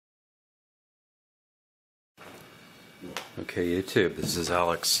Okay, YouTube, this is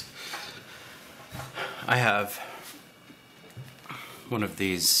Alex. I have one of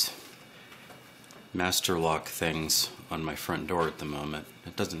these master lock things on my front door at the moment.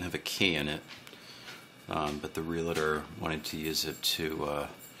 It doesn't have a key in it, but the realtor wanted to use it to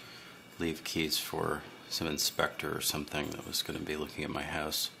leave keys for some inspector or something that was going to be looking at my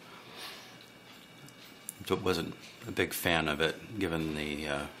house. I wasn't a big fan of it, given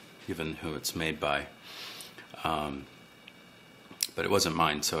who it's made by. But it wasn't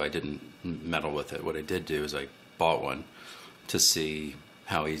mine, so I didn't meddle with it. What I did do is I bought one to see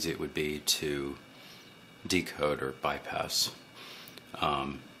how easy it would be to decode or bypass.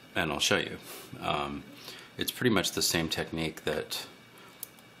 And I'll show you. It's pretty much the same technique that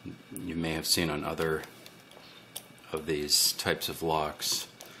you may have seen on other of these types of locks,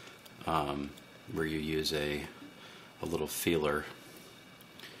 where you use a little feeler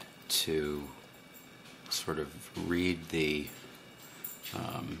to sort of read the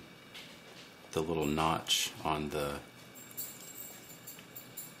little notch on the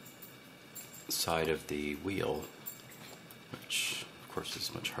side of the wheel, which of course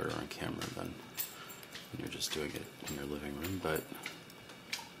is much harder on camera than when you're just doing it in your living room, but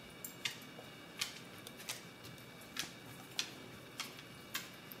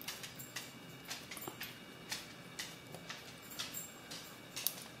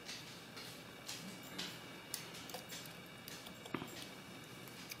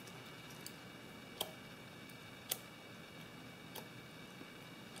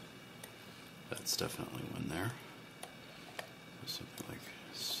that's definitely one there. Something like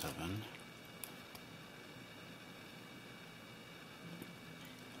 7.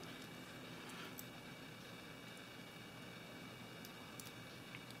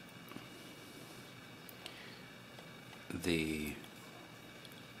 The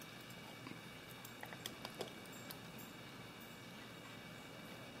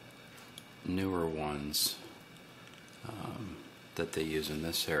newer ones that they use in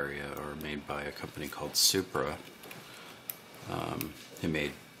this area are made by a company called Supra, who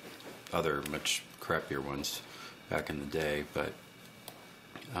made other much crappier ones back in the day, but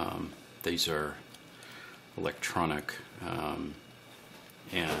these are electronic,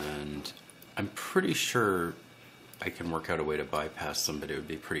 and I'm pretty sure I can work out a way to bypass them, but it would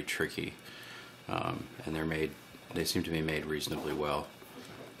be pretty tricky. And they seem to be made reasonably well.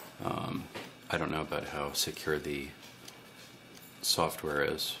 I don't know about how secure the software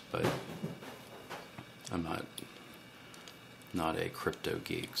is, but I'm not a crypto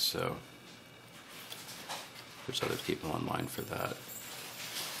geek, so there's other people online for that.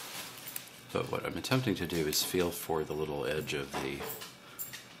 But what I'm attempting to do is feel for the little edge of the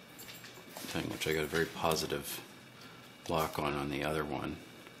thing, which I got a very positive lock on the other one,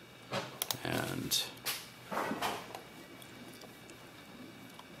 and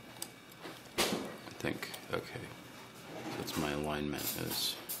I think, okay, that's my alignment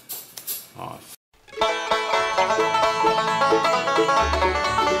is off.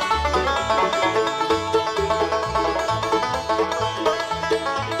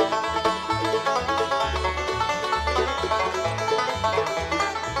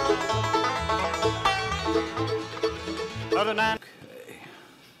 Okay.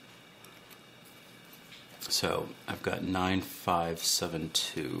 So I've got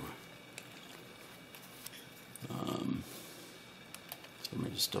 9572. So let me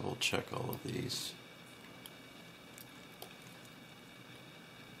just double check all of these.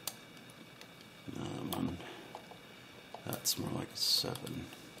 That's more like a 7.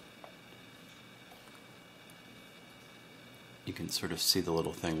 You can sort of see the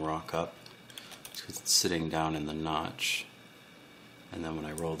little thing rock up. It's because it's sitting down in the notch. And then when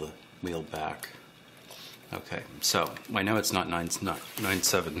I roll the wheel back. Okay, so I know it's not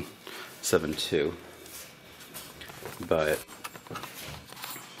 9772, but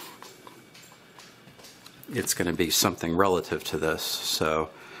it's going to be something relative to this, so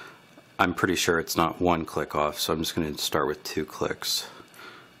I'm pretty sure it's not 1 click off, so I'm just going to start with 2 clicks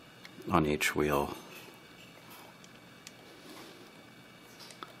on each wheel.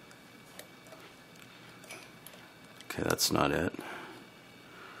 Okay, that's not it.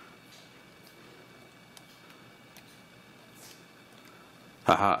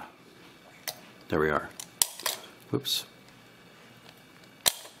 Haha. There we are. Whoops.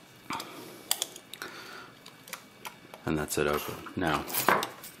 And that's it open. Now,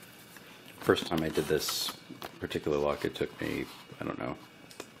 first time I did this particular lock, it took me, I don't know,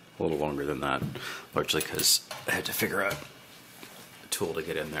 a little longer than that, largely because I had to figure out a tool to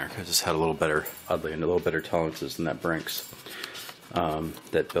get in there, because this had a little better, oddly, and a little better tolerances than that Brinks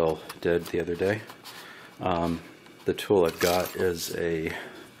that Bill did the other day. The the tool I've got is a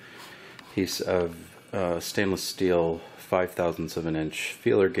piece of stainless steel 5/1000 of an inch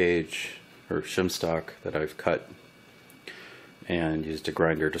feeler gauge or shim stock that I've cut and used a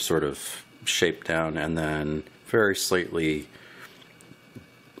grinder to sort of shape down, and then very slightly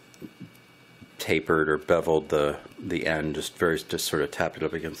tapered or beveled the end, just sort of tapped it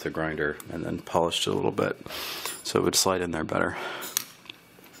up against the grinder and then polished it a little bit so it would slide in there better.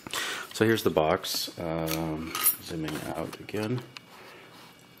 So here's the box, zooming out again,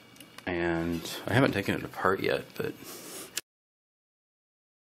 and I haven't taken it apart yet, but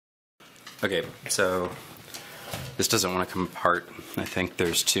okay, so this doesn't want to come apart. I think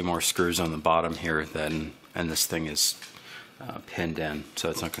there's 2 more screws on the bottom here and this thing is pinned in,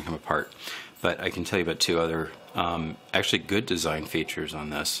 so it's not going to come apart. But I can tell you about 2 other actually good design features on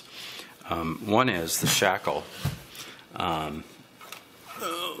this. One is the shackle.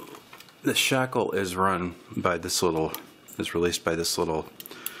 The shackle is run by is released by this little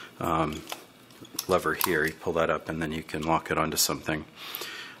lever here. You pull that up and then you can lock it onto something.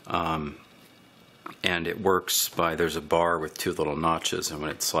 And it works by, there's a bar with 2 little notches, and when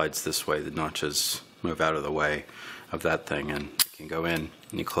it slides this way, the notches move out of the way of that thing, and you can go in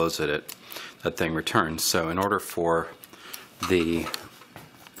and you close it, that thing returns. So in order for the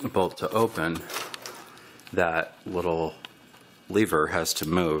bolt to open, that little lever has to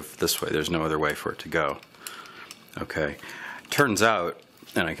move this way. There's no other way for it to go. Okay. Turns out,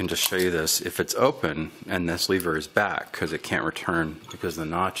 and I can just show you this, if it's open and this lever is back because it can't return because the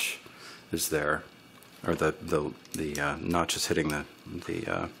notch is there, or the notch is hitting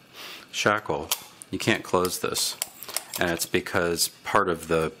the shackle, you can't close this. And it's because part of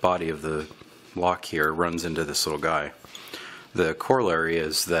the body of the lock here runs into this little guy. The corollary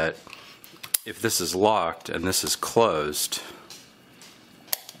is that if this is locked and this is closed,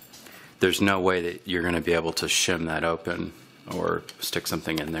 there's no way that you're going to be able to shim that open or stick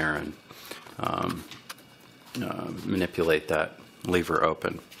something in there and manipulate that lever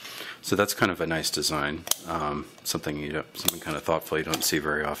open. So that's kind of a nice design, something kind of thoughtful you don't see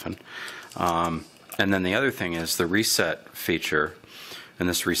very often. And then the other thing is the reset feature, and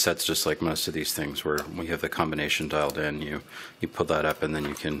this resets just like most of these things where we have the combination dialed in. You pull that up and then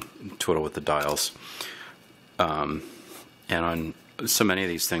you can twiddle with the dials. And on so many of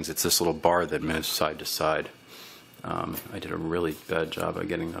these things, it's this little bar that moves side to side. I did a really bad job of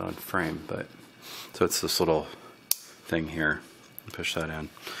getting that on frame, but so it's this little thing here. Push that in.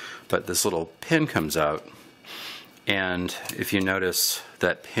 But this little pin comes out, and if you notice,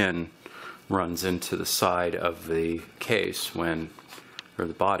 that pin runs into the side of the case or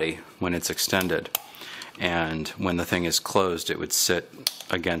the body when it's extended. And when the thing is closed, it would sit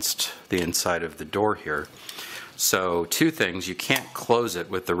against the inside of the door here. So 2 things: you can't close it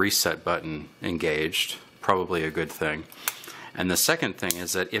with the reset button engaged, probably a good thing. And the second thing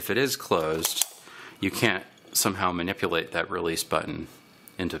is that if it is closed, you can't somehow manipulate that release button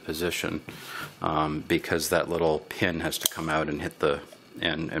into position because that little pin has to come out and hit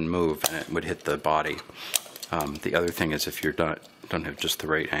and move, and it would hit the body. The other thing is if you don't have just the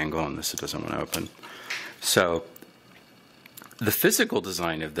right angle on this, it doesn't want to open. So the physical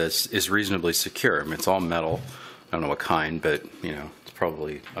design of this is reasonably secure. I mean, it's all metal. I don't know what kind, but it's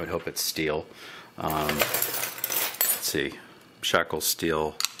probably, I would hope it's steel. Let's see, shackle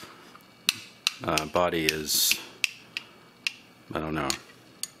steel. Body is, I don't know.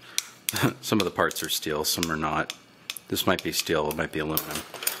 Some of the parts are steel, some are not. This might be steel, it might be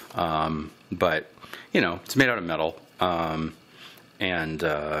aluminum. But, it's made out of metal. And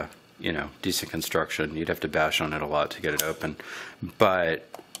decent construction. You'd have to bash on it a lot to get it open. But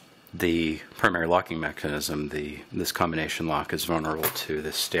the primary locking mechanism, this combination lock, is vulnerable to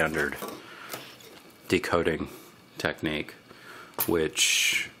this standard decoding technique,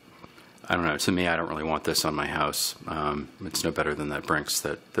 which, I don't know, to me, I don't really want this on my house. It's no better than that Brinks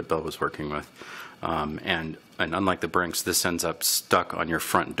that Bill was working with. And unlike the Brinks, this ends up stuck on your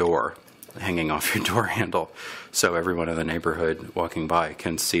front door, hanging off your door handle. So everyone in the neighborhood walking by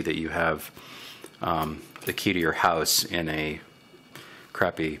can see that you have the key to your house in a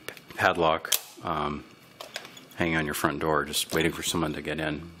crappy padlock hanging on your front door, just waiting for someone to get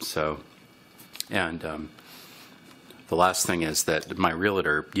in. So, and the last thing is that my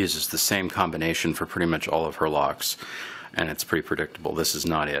realtor uses the same combination for pretty much all of her locks, and it's pretty predictable. This is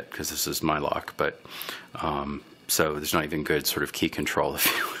not it, because this is my lock, but so there's not even good sort of key control, if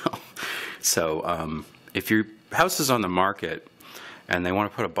you will. So if your house is on the market and they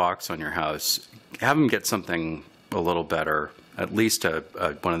want to put a box on your house, have them get something a little better, at least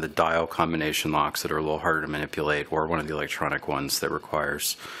one of the dial combination locks that are a little harder to manipulate, or one of the electronic ones that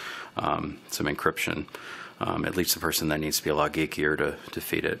requires some encryption. At least the person that needs to be a lot geekier to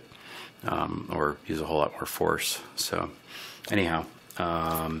defeat it, or use a whole lot more force. So anyhow,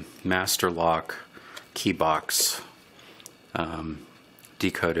 master lock, key box,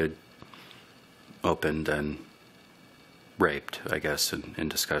 decoded, opened, and raped, I guess, in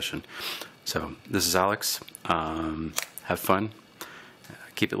discussion. So this is Alex. Have fun.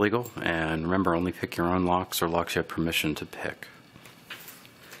 Keep it legal. And remember, only pick your own locks or locks you have permission to pick.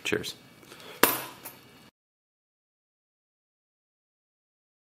 Cheers.